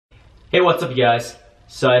Hey, what's up you guys?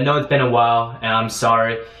 So I know it's been a while and I'm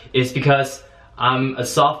sorry. It's because I'm a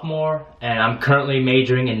sophomore and I'm currently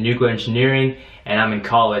majoring in nuclear engineering and I'm in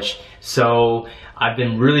college. So I've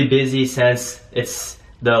been really busy since it's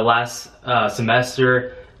the last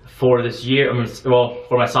semester for this year, well,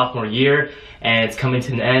 for my sophomore year, and it's coming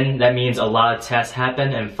to an end. That means a lot of tests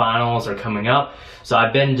happen and finals are coming up. So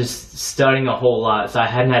I've been just studying a whole lot, so I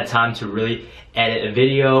hadn't had time to really edit a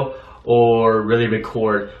video or really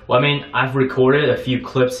record. Well, I mean, I've recorded a few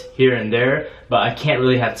clips here and there, but I can't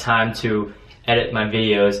really have time to edit my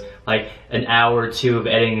videos. Like an hour or two of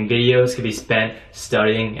editing videos could be spent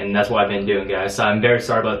studying, and that's what I've been doing, guys. So I'm very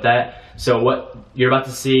sorry about that. So what you're about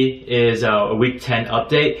to see is a week 10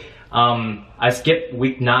 update. I skipped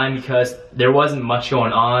week 9 because there wasn't much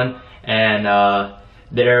going on and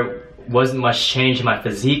there wasn't much change in my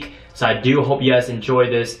physique. So I do hope you guys enjoy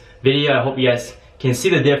this video. I hope you guys can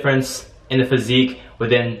see the difference in the physique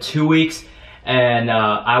within 2 weeks, and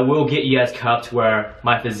I will get you guys caught up to where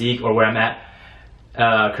my physique or where I'm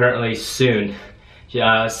at currently soon.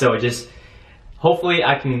 So just hopefully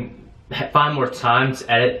I can find more time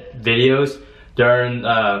to edit videos during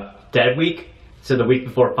dead week, so the week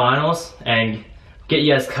before finals, and get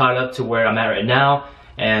you guys caught up to where I'm at right now,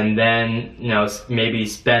 and then maybe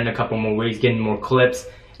spend a couple more weeks getting more clips,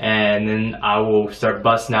 and then I will start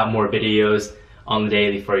busting out more videos on the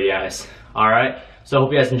daily for you guys. Alright, so I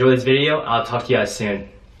hope you guys enjoy this video. I'll talk to you guys soon.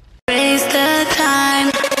 Waste the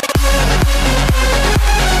time.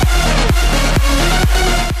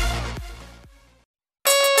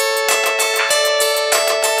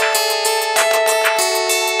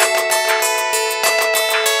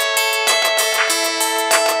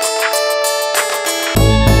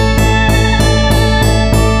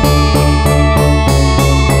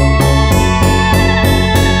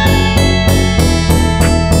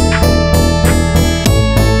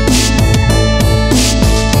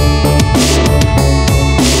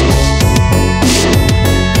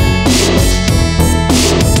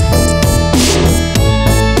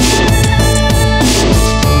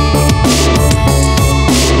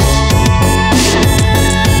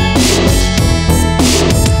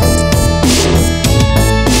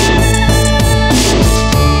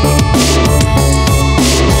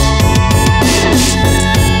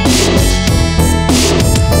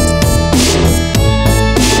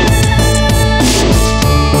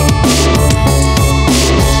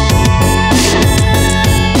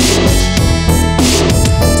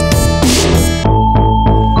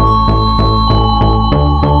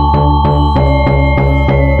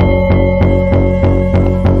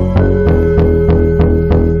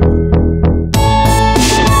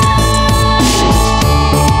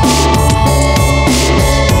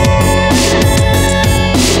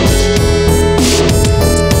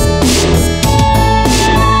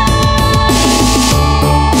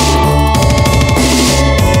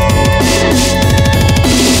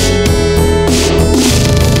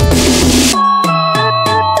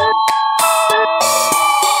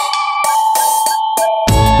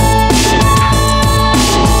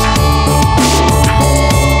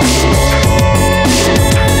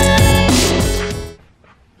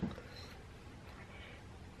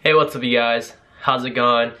 Hey, what's up you guys? How's it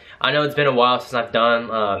going? I know it's been a while since I've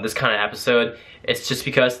done this kind of episode. It's just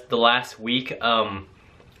because the last week,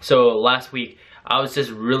 last week I was just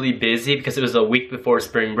really busy because it was a week before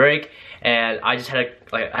spring break, and I just had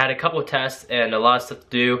I had a couple of tests and a lot of stuff to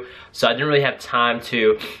do, so I didn't really have time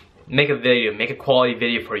to make a video, make a quality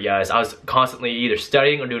video for you guys. I was constantly either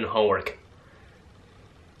studying or doing homework.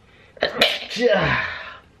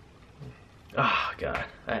 Oh god,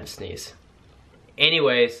 I had to sneeze.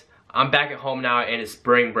 Anyways, I'm back at home now and it's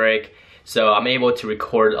spring break, so I'm able to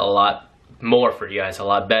record a lot more for you guys, a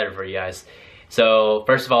lot better for you guys. So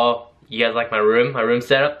first of all, you guys like my room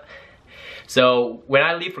setup? So when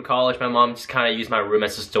I leave for college, my mom just kind of used my room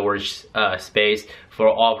as a storage space for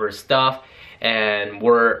all of her stuff, and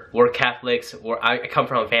we're Catholics. I come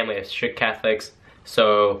from a family of strict Catholics,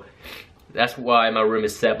 so that's why my room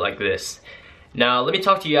is set up like this. Now let me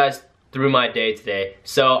talk to you guys through my day today.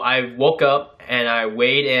 So I woke up and I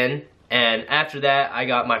weighed in, and after that I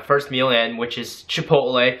got my first meal in, which is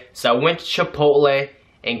Chipotle. So I went to Chipotle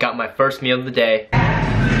and got my first meal of the day.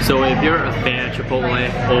 So if you're a fan of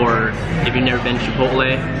Chipotle, or if you've never been to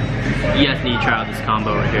Chipotle, you guys need to try out this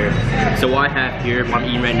combo right here. So what I have here, what I'm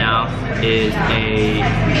eating right now, is a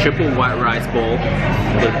triple white rice bowl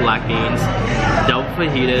with black beans, double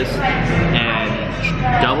fajitas, and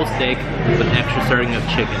double steak with extra serving of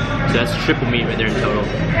chicken. So that's triple meat right there in total.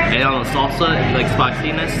 And on the salsa, if you like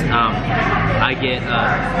spiciness, I get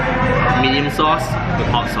medium sauce with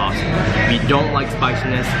hot sauce. If you don't like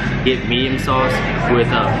spiciness, get medium sauce with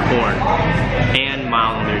corn. And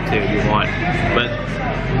mild in there too if you want. But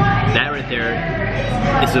that right there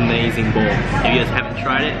is an amazing bowl. If you guys haven't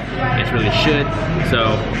tried it, you guys really should. So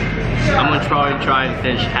I'm gonna try and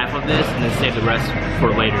finish half of this and then save the rest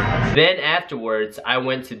for later. Then afterwards, I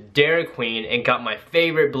went to Dairy Queen and got my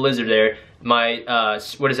favorite blizzard there. My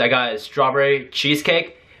I got a strawberry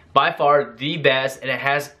cheesecake. By far the best, and it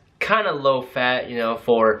has kind of low fat, you know,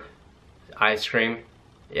 for ice cream.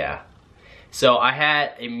 Yeah. So I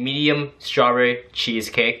had a medium strawberry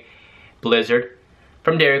cheesecake blizzard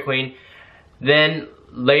from Dairy Queen. Then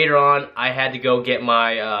later on, I had to go get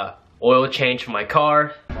my oil change for my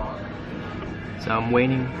car. So I'm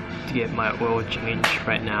waiting to get my oil change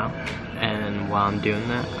right now, and while I'm doing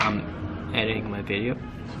that, I'm editing my video.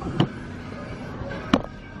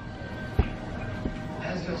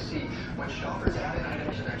 As you'll see, when shoppers add an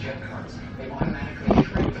item to their jet cards, they automatically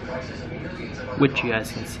shrink the prices of millions of other Which you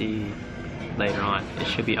guys can see later on. It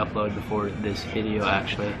should be uploaded before this video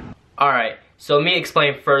actually. Alright, so let me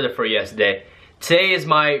explain further for you guys today. Today is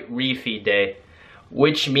my refeed day,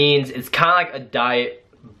 which means it's kind of like a diet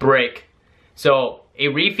break. So a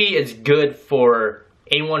refeed is good for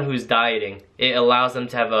anyone who's dieting. It allows them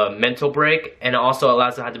to have a mental break, and it also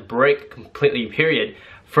allows them to have to break completely, period,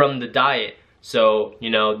 from the diet. So, you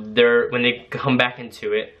know, when they come back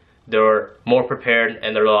into it, they're more prepared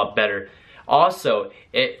and they're a lot better. Also,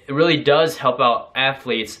 it really does help out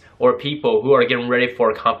athletes or people who are getting ready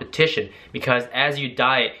for a competition, because as you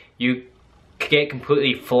diet, you get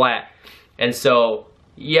completely flat. And so,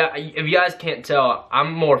 yeah, if you guys can't tell,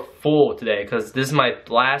 I'm more full today because this is my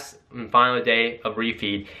last and final day of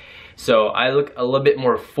refeed. So I look a little bit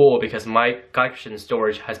more full because my glycogen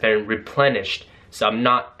storage has been replenished. So I'm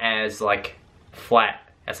not as like flat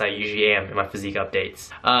as I usually am in my physique updates.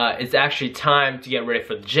 It's actually time to get ready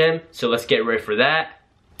for the gym, so let's get ready for that.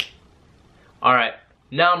 Alright,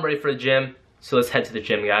 now I'm ready for the gym, so let's head to the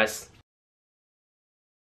gym, guys.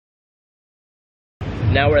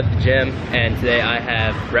 Now we're at the gym, and today I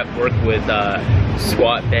have rep work with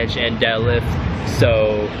squat, bench, and deadlift.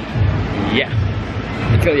 So yeah,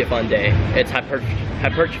 it's gonna be a fun day. It's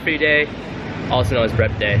hypertrophy day, also known as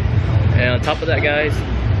rep day. And on top of that, guys,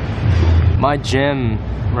 my gym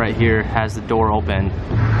right here has the door open,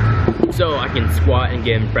 so I can squat and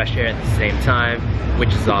get in fresh air at the same time,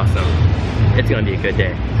 which is awesome. It's gonna be a good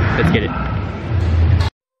day. Let's get it.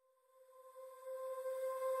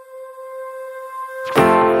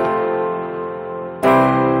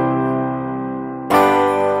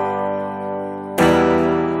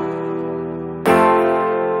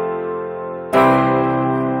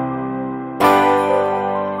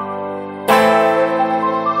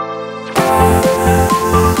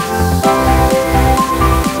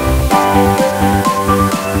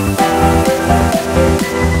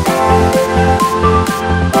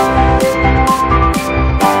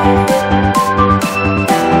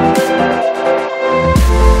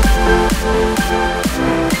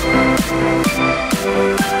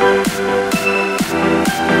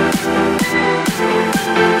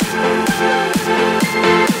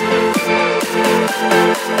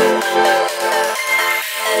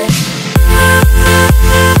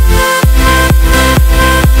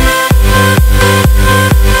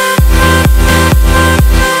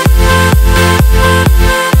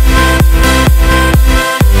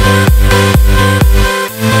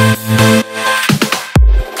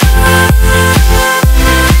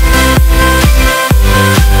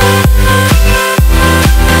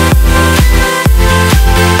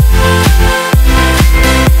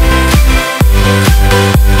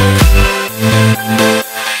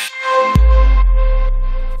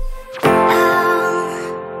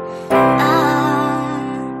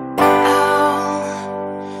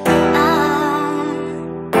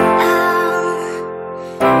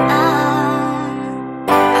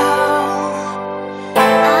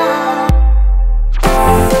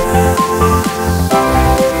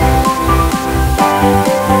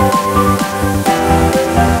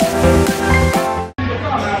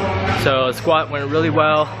 So the squat went really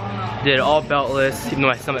well. Did it all beltless, even though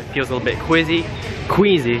my stomach feels a little bit queasy,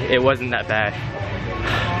 it wasn't that bad.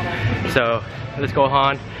 So let's go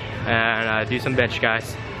on and do some bench,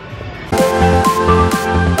 guys.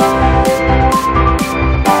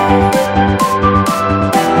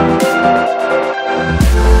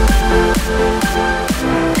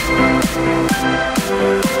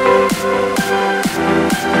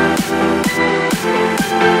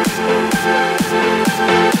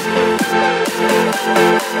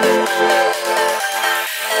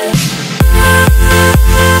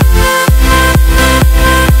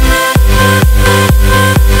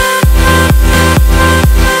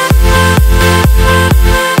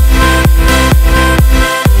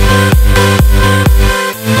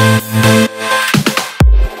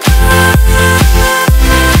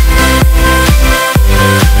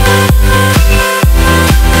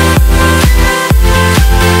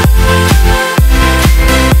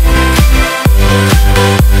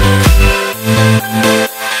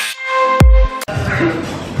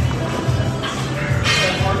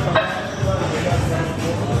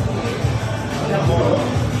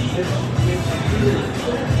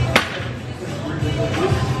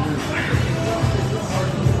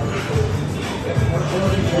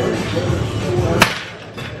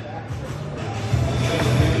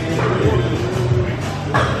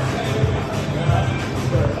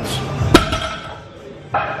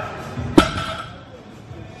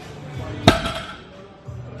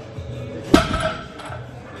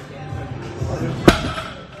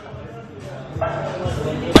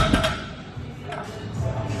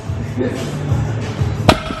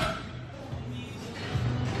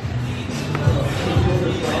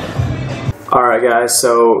 Alright guys,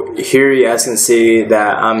 so here you guys can see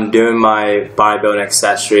that I'm doing my bodybuilding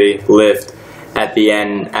accessory lift at the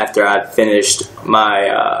end after I've finished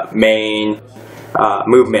my main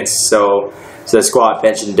movements, so the squat,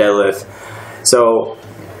 bench, and deadlift. So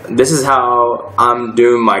this is how I'm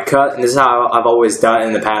doing my cut, and this is how I've always done it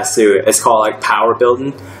in the past too. It's called like power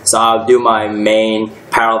building. So I'll do my main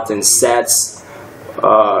powerlifting sets,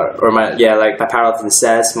 my powerlifting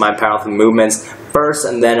sets, my powerlifting movements first,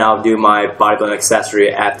 and then I'll do my bodybuilding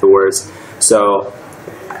accessory afterwards. So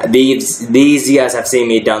these you guys have seen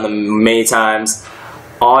me done them many times.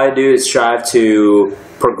 All I do is strive to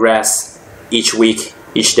progress each week,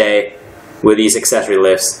 each day with these accessory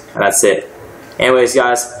lifts, and that's it. Anyways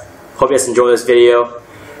guys, hope you guys enjoyed this video.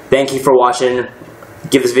 Thank you for watching.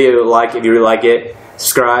 Give this video a like if you really like it.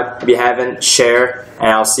 Subscribe if you haven't, share, and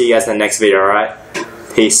I'll see you guys in the next video, alright?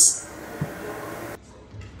 Peace.